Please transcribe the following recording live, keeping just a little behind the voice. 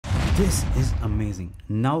This is amazing.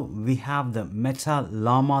 Now we have the Meta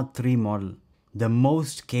Llama 3 model, the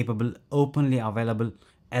most capable openly available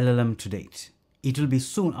LLM to date. It will be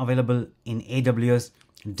soon available in AWS,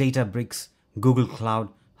 Databricks, Google Cloud,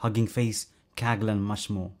 Hugging Face, Kaggle and much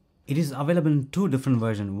more. It is available in two different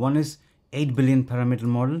versions. One is 8 billion parameter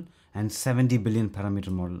model and 70 billion parameter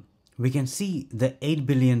model. We can see the 8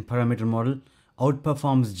 billion parameter model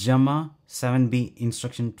outperforms Llama 7B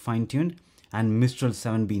instruction fine-tuned and Mistral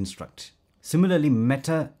 7B instruct. Similarly,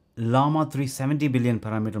 Meta Llama 3 70 billion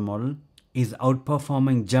parameter model is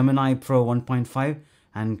outperforming Gemini Pro 1.5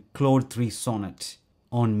 and Claude 3 Sonnet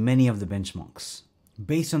on many of the benchmarks.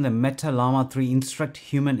 Based on the Meta Llama 3 instruct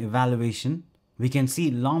human evaluation, we can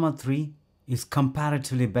see Llama 3 is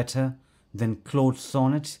comparatively better than Claude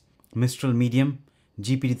Sonnet, Mistral Medium,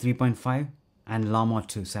 GPT 3.5 and Llama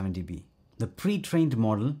 2 70B. The pre-trained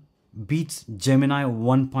model beats Gemini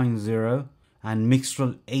 1.0 and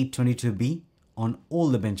Mistral 822B on all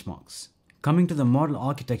the benchmarks. Coming to the model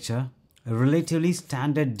architecture, a relatively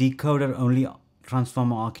standard decoder-only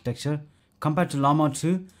transformer architecture. Compared to Llama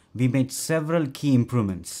 2, we made several key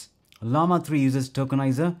improvements. Llama 3 uses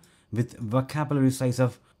tokenizer with vocabulary size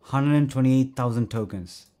of 128,000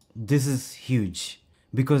 tokens. This is huge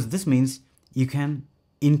because this means you can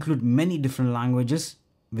include many different languages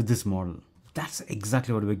with this model. That's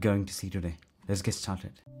exactly what we're going to see today. Let's get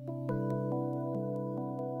started.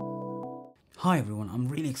 Hi everyone, I'm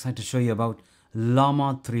really excited to show you about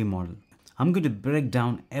Llama 3 model. I'm going to break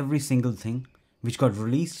down every single thing which got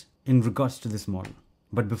released in regards to this model.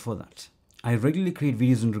 But before that, I regularly create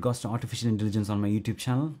videos in regards to artificial intelligence on my YouTube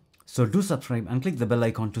channel. So do subscribe and click the bell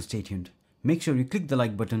icon to stay tuned. Make sure you click the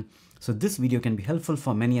like button so this video can be helpful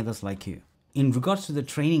for many others like you. In regards to the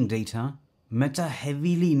training data, Meta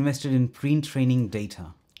heavily invested in pre-training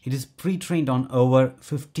data. It is pre-trained on over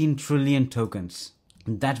 15 trillion tokens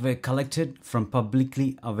that were collected from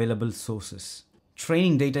publicly available sources.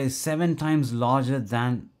 Training data is 7 times larger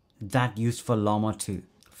than that used for Llama 2.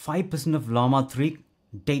 5% of Llama 3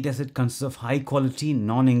 dataset consists of high quality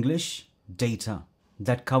non-English data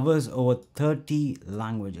that covers over 30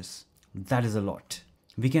 languages. That is a lot.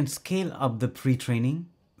 We can scale up the pre-training.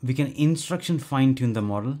 We can instruction fine-tune the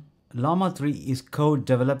model. Llama 3 is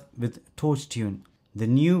co-developed with TorchTune, the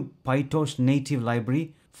new PyTorch native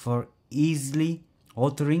library for easily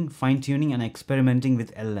authoring, fine-tuning and experimenting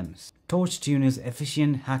with LLMs. TorchTune is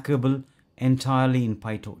efficient, hackable entirely in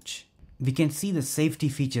PyTorch. We can see the safety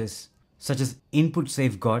features such as input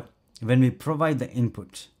safeguard when we provide the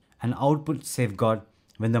input and output safeguard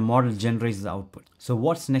when the model generates the output. So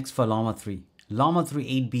what's next for Llama 3? Llama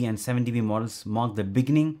 3 8B and 70B models mark the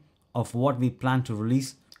beginning of what we plan to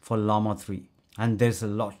release for Llama 3, and there's a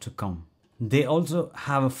lot to come. They also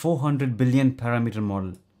have a 400 billion parameter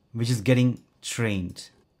model which is getting trained.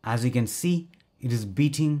 As you can see, it is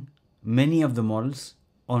beating many of the models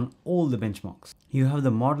on all the benchmarks. You have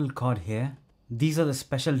the model card here. These are the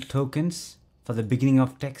special tokens for the beginning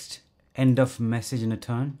of text, end of message in a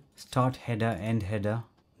turn, start header, end header.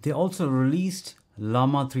 They also released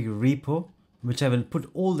Llama 3 repo, which I will put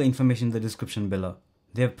all the information in the description below.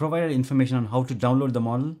 They have provided information on how to download the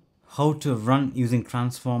model, how to run using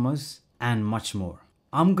transformers, and much more.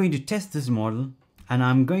 I'm going to test this model and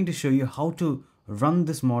I'm going to show you how to run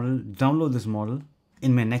this model, download this model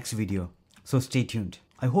in my next video. So stay tuned.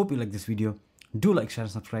 I hope you like this video. Do like, share,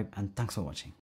 and subscribe, and thanks for watching.